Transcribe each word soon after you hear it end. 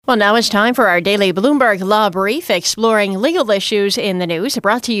Well, now it's time for our daily Bloomberg Law Brief, exploring legal issues in the news,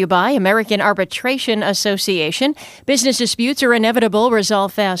 brought to you by American Arbitration Association. Business disputes are inevitable.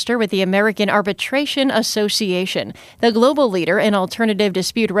 Resolve faster with the American Arbitration Association, the global leader in alternative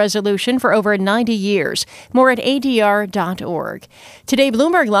dispute resolution for over 90 years. More at adr.org. Today,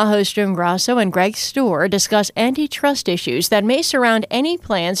 Bloomberg Law host June Grasso and Greg Stohr discuss antitrust issues that may surround any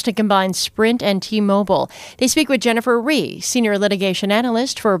plans to combine Sprint and T-Mobile. They speak with Jennifer Rhee, senior litigation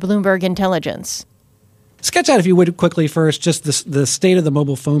analyst for Bloomberg Intelligence. Sketch out, if you would, quickly first, just the state of the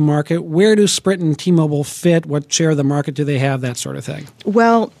mobile phone market. Where do Sprint and T-Mobile fit? What share of the market do they have? That sort of thing.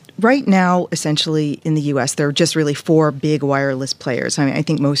 Well, right now, essentially, in the U.S., there are just really four big wireless players. I mean, I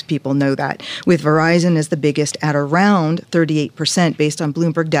think most people know that, with Verizon as the biggest at around 38% based on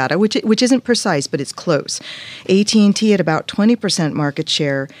Bloomberg data, which isn't precise, but it's close. AT&T at about 20% market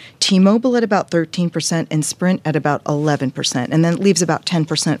share, T-Mobile at about 13%, and Sprint at about 11%. And then it leaves about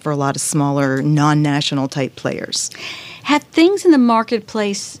 10% for a lot of smaller, non-national type players. Have things in the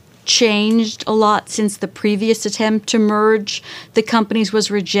marketplace changed a lot since the previous attempt to merge the companies was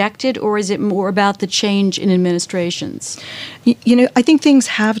rejected, or is it more about the change in administrations? I think things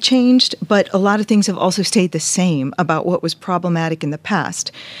have changed, but a lot of things have also stayed the same about what was problematic in the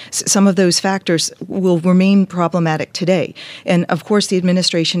past. Some of those factors will remain problematic today. And of course, the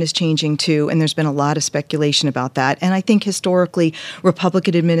administration is changing too, and there's been a lot of speculation about that. And I think historically,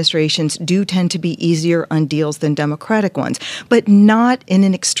 Republican administrations do tend to be easier on deals than Democratic ones, but not in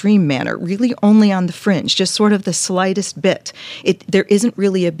an extreme manner, really only on the fringe, just sort of the slightest bit. There isn't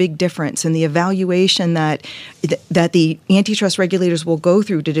really a big difference in the evaluation that the antitrust regulators will go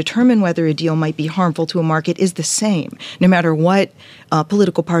through to determine whether a deal might be harmful to a market is the same, no matter what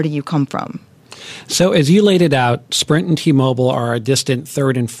political party you come from. So as you laid it out, Sprint and T-Mobile are a distant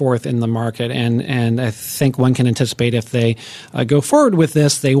third and fourth in the market, and I think one can anticipate if they go forward with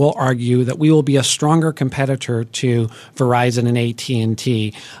this, they will argue that we will be a stronger competitor to Verizon and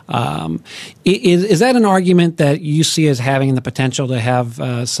AT&T. Is that an argument that you see as having the potential to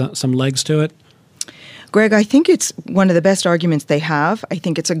have some legs to it? Greg, I think it's one of the best arguments they have. I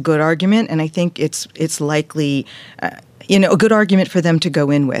think it's a good argument, and I think it's likely a good argument for them to go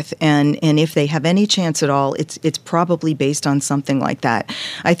in with. And if they have any chance at all, it's probably based on something like that.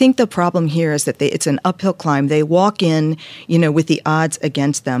 I think the problem here is that it's an uphill climb. They walk in, with the odds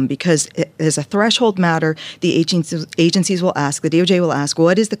against them, because as a threshold matter, the agencies will ask, the DOJ will ask,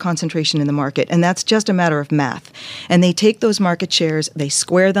 what is the concentration in the market? And that's just a matter of math. And they take those market shares, they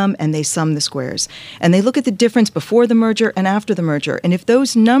square them, and they sum the squares. And they look at the difference before the merger and after the merger. And if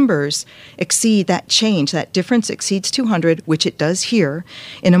those numbers exceed that change, that difference exceeds 200, which it does here,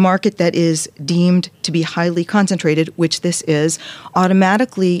 in a market that is deemed to be highly concentrated, which this is,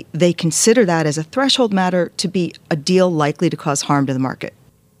 automatically they consider that as a threshold matter to be a deal likely to cause harm to the market.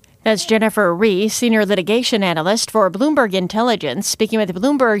 That's Jennifer Rhee, senior litigation analyst for Bloomberg Intelligence, speaking with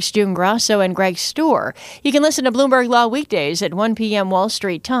Bloomberg's June Grasso and Greg Stohr. You can listen to Bloomberg Law weekdays at 1 p.m. Wall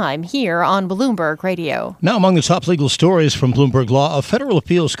Street time here on Bloomberg Radio. Now, among the top legal stories from Bloomberg Law, a federal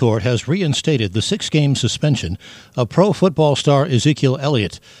appeals court has reinstated the 6-game suspension of pro football star Ezekiel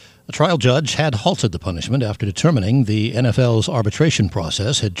Elliott. A trial judge had halted the punishment after determining the NFL's arbitration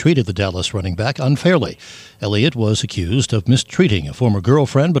process had treated the Dallas running back unfairly. Elliott was accused of mistreating a former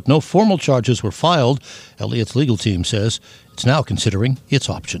girlfriend, but no formal charges were filed. Elliott's legal team says it's now considering its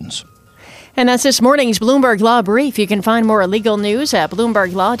options. And that's this morning's Bloomberg Law Brief. You can find more legal news at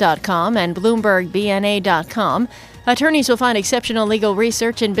BloombergLaw.com and BloombergBNA.com. Attorneys will find exceptional legal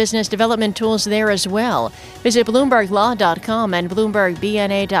research and business development tools there as well. Visit BloombergLaw.com and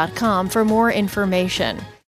BloombergBNA.com for more information.